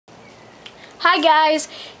Hi guys,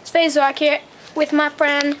 it's FaZe here with my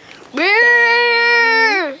friend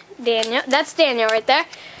Daniel. That's Daniel right there.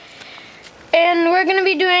 And we're gonna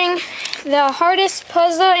be doing the hardest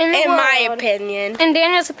puzzle in the world. In my opinion. In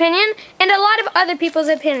Daniel's opinion, and a lot of other people's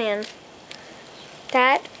opinion.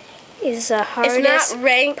 That is the hardest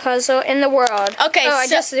puzzle in the world. Okay, I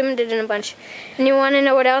just zoomed it in a bunch. And you wanna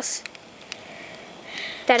know what else?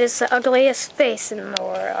 That is the ugliest face in the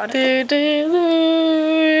world.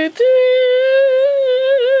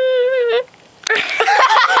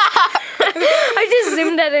 I just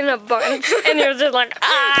zoomed that in a bunch, and you're just like,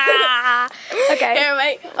 ah. Okay. Here,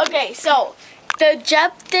 wait. Okay, so the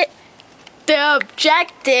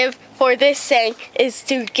objective for this thing is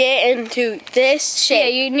to get into this shape. Yeah,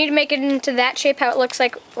 you need to make it into that shape, how it looks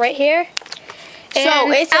like right here. And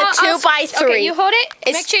so it's a 2x3. Okay, you hold it.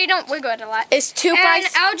 Make sure you don't wiggle it a lot. It's 2x3. And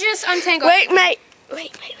I'll just untangle it.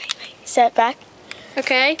 Wait. Set back.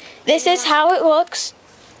 Okay. This is how it looks.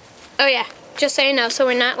 Oh yeah. Just so you know, so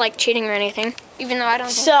we're not like cheating or anything. Even though I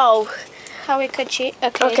don't think how we could cheat.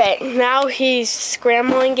 Okay, now he's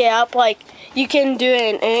scrambling it up. Like, you can do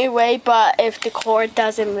it in any way, but if the cord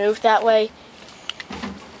doesn't move that way,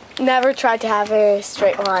 never try to have it in a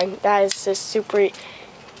straight line. That is just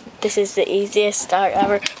this is the easiest start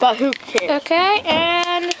ever, but who cares? Okay,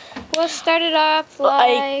 and we'll start it off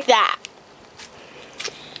like that.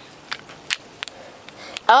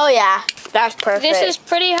 Oh yeah, that's perfect. This is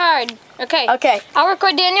pretty hard. Okay. Okay. I'll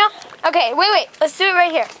record Daniel. Okay, wait. Let's do it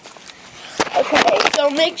right here. Okay,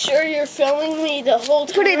 so make sure you're filming me the whole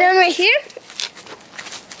time. Put it down right here.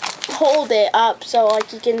 Hold it up so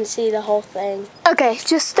like you can see the whole thing. Okay,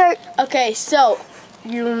 just start. Okay, so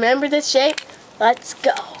you remember this shape? Let's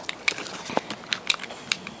go.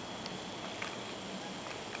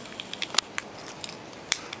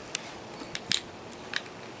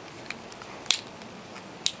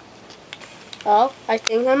 Oh, I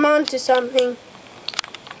think I'm onto something.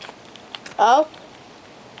 Oh.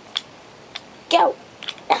 Go.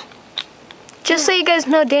 Just so you guys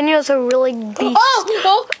know, Daniel's a really beast.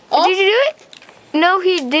 Oh. Did you do it? No,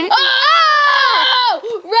 he didn't.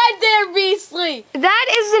 Oh! Right there, Beastly. That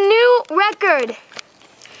is the new record.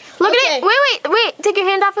 Look at it. Wait. Take your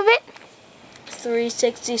hand off of it.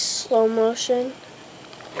 360 slow motion.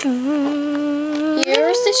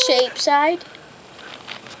 Here's the shape side.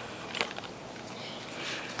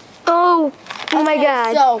 Oh my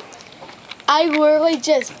God. So, I literally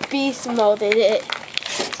just beast moded it.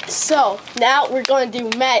 So, now we're going to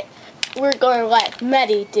let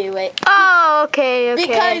Medi do it. Oh, okay.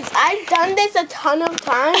 Because I've done this a ton of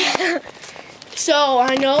times. So,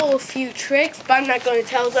 I know a few tricks, but I'm not going to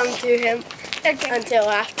tell them to him until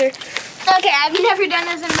after. Okay, I've never done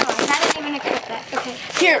this in my life. I didn't even expect that. Okay.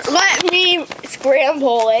 Here, let me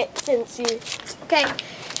scramble it since you... Okay.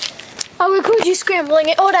 I'll record you scrambling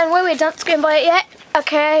it. Hold on, wait, don't scramble it yet.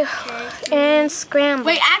 Okay. And scramble.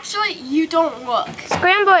 Wait, actually, you don't look.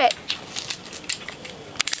 Scramble it.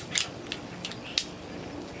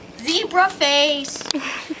 Zebra face.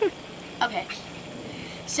 Okay.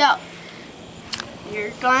 So,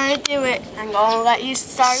 you're gonna do it. I'm gonna let you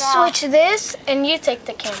start off. Switch this, and you take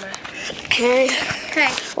the camera. Okay.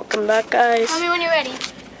 Okay. Welcome back, guys. Tell me when you're ready.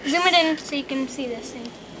 Zoom it in so you can see this thing.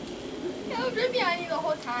 Yeah, it was right behind you the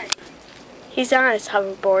whole time. He's on his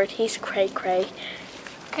hoverboard. He's cray-cray.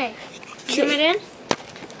 Okay. Zoom it in.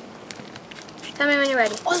 Tell me when you're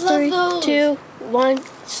ready. I love those. 3, 2, 1,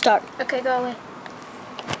 start. Okay, go away.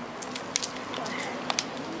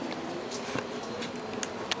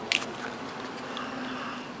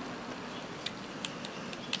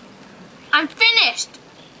 I'm finished.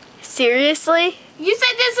 Seriously? You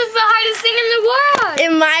said this is the hardest thing in the world.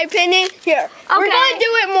 In my opinion, here. Okay. We're going to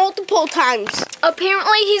do it multiple times.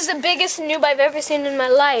 Apparently, he's the biggest noob I've ever seen in my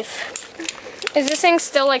life. Is this thing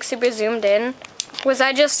still like super zoomed in? Was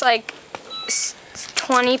I just like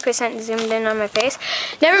 20% zoomed in on my face?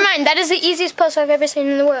 Never mind, that is the easiest puzzle I've ever seen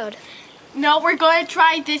in the world. No, we're going to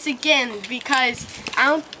try this again because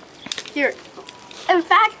here. In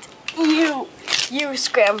fact, you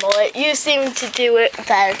scramble it. You seem to do it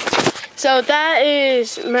better. So that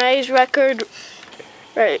is May's record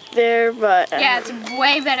right there, but yeah, it's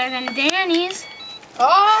way better than Danny's.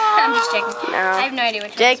 Oh! I'm just joking. No. I have no idea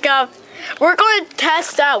which Jacob, we're going to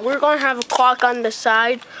test out. We're going to have a clock on the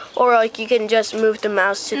side, or like you can just move the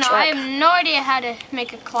mouse to track. I have no idea how to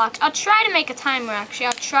make a clock. I'll try to make a timer, actually.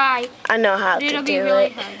 I'll try. I know how to do it. It'll be really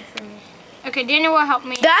hard for me. Okay, Daniel will help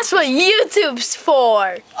me. That's what YouTube's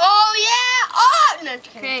for. Oh, yeah. Oh, no.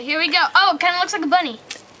 Okay, here we go. Oh, it kind of looks like a bunny.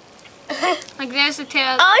 Like there's the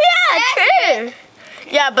tail. Oh, yeah, true.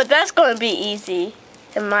 Yeah, but that's going to be easy,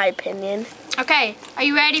 in my opinion. Okay, are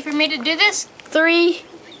you ready for me to do this? 3,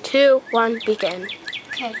 2, 1, begin.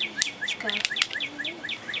 Okay, let's go.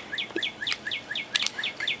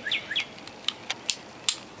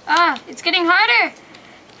 Ah, it's getting harder.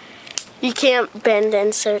 You can't bend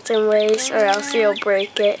in certain ways or else you'll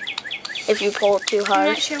break it if you pull too I'm hard.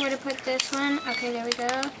 not sure where to put this one. Okay, there we go.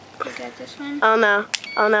 We got this one. Oh no.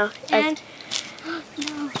 Oh no. And no.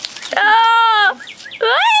 Oh!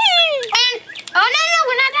 And oh no,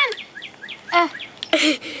 we're not done.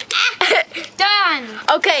 Done.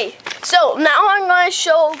 Okay, so now I'm going to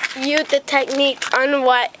show you the technique on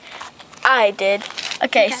what I did.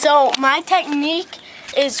 Okay, so my technique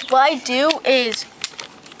is what I do is,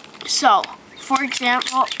 so, for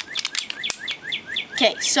example,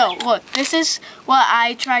 okay, so look, this is what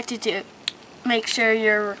I try to do. Make sure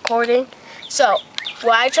you're recording. So,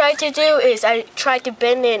 what I try to do is I try to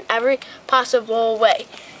bend in every possible way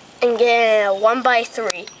and get a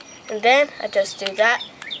 1x3. And then I just do that.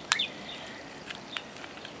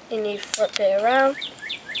 And you flip it around,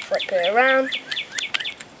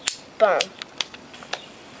 boom.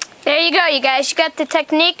 There you go, you guys. You got the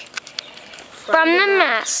technique from the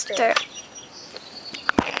master.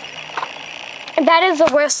 That is the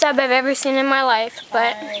worst sub I've ever seen in my life,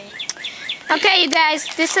 but okay, you guys,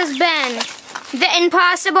 this has been the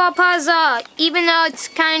impossible puzzle. Even though it's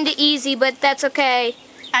kind of easy, but that's okay.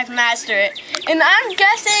 I've mastered it. And I'm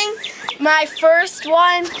guessing my first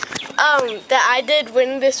one that I did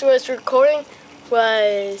when this was recording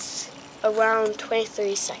was around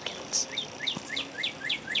 23 seconds.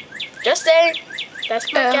 Just saying.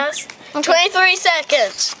 That's my guess. Okay. 23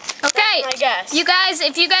 seconds. Okay, That's my guess. you guys,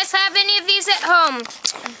 if you guys have any of these at home,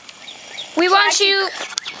 we want you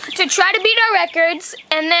to try to beat our records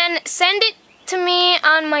and then send it to me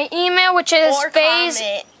on my email, which is Or phase.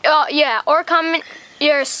 comment. Or comment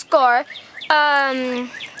your score. Don't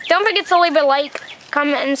forget to leave a like,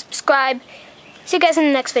 comment, and subscribe. See you guys in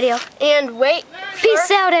the next video. And wait. Peace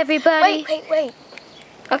out, everybody. Wait.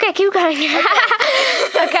 Okay, keep going.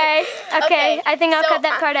 Okay. I think I'll So cut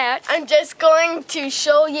that part out. I'm just going to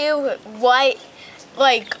show you what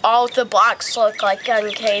all the blocks look like in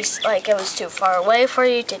case it was too far away for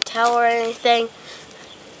you to tell or anything.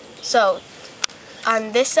 So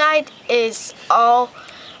on this side is all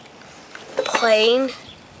plain.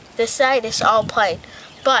 This side is all plain.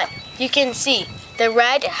 But you can see the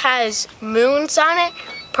red has moons on it,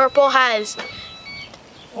 purple has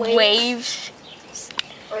waves.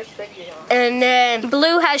 And then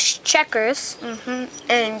Blue has checkers.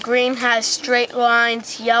 and green has straight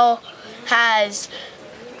lines, yellow has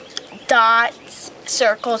dots,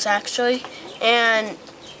 circles actually, and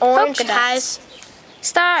orange Polka dots. has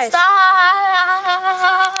Stars.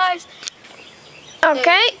 stars.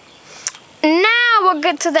 Okay. Now we'll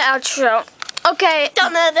get to the outro. Okay.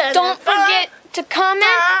 Don't forget to comment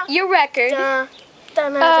your record.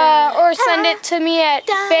 Or send it to me at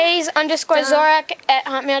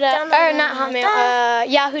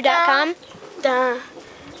phase_zorak@hotmail.com.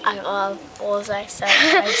 I love bullseye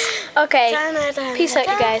sunrise. Okay. Peace out,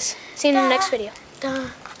 you guys. See you in the next video.